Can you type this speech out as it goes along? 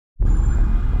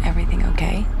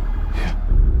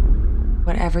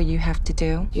Whatever you have to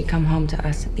do, you come home to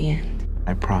us at the end.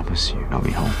 I promise you, I'll be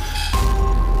home.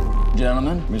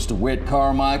 Gentlemen, Mr. Whit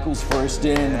Carmichael's first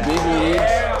day in the big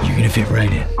leagues. You're gonna fit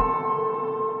right in.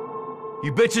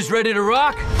 You bitches ready to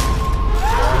rock?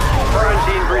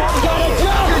 Quarantine breach.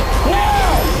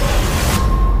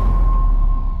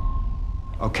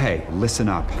 Okay, listen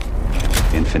up.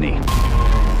 Infini.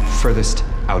 Furthest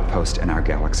outpost in our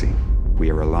galaxy. We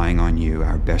are relying on you,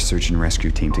 our best search and rescue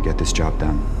team, to get this job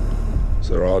done.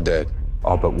 So they're all dead?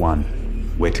 All but one.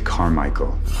 Whit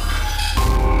Carmichael.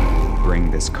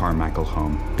 Bring this Carmichael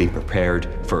home. Be prepared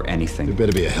for anything. There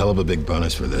better be a hell of a big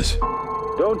bonus for this.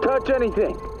 Don't touch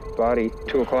anything. Body,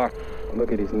 2 o'clock.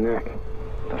 Look at his neck.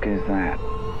 Look at that.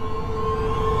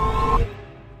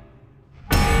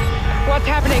 What's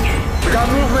happening? We got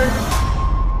movement.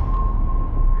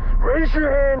 Raise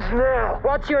your hands now.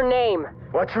 What's your name?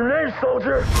 What's your name,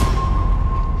 soldier?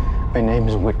 My name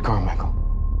is Whit Carmichael.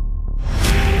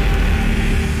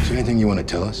 Is there anything you want to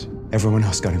tell us? Everyone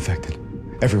else got infected.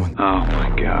 Everyone. Oh my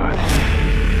God.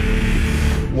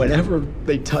 Whenever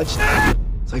they touched,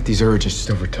 it's like these urges just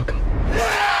overtook them.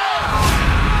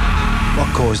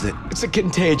 What caused it? It's a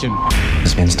contagion.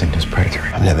 This instinct is predatory.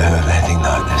 I've never heard of anything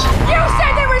like this. You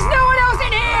said there was no one else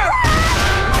in here!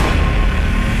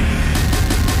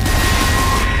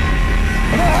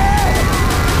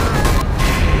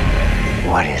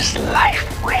 What is life,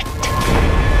 Whit?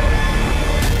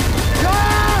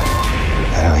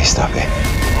 How do we stop it?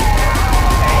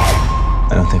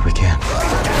 I don't think we can.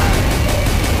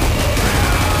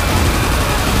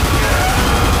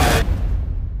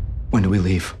 When do we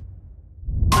leave?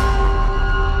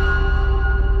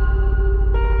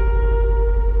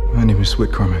 My name is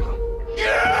Whit Carmichael.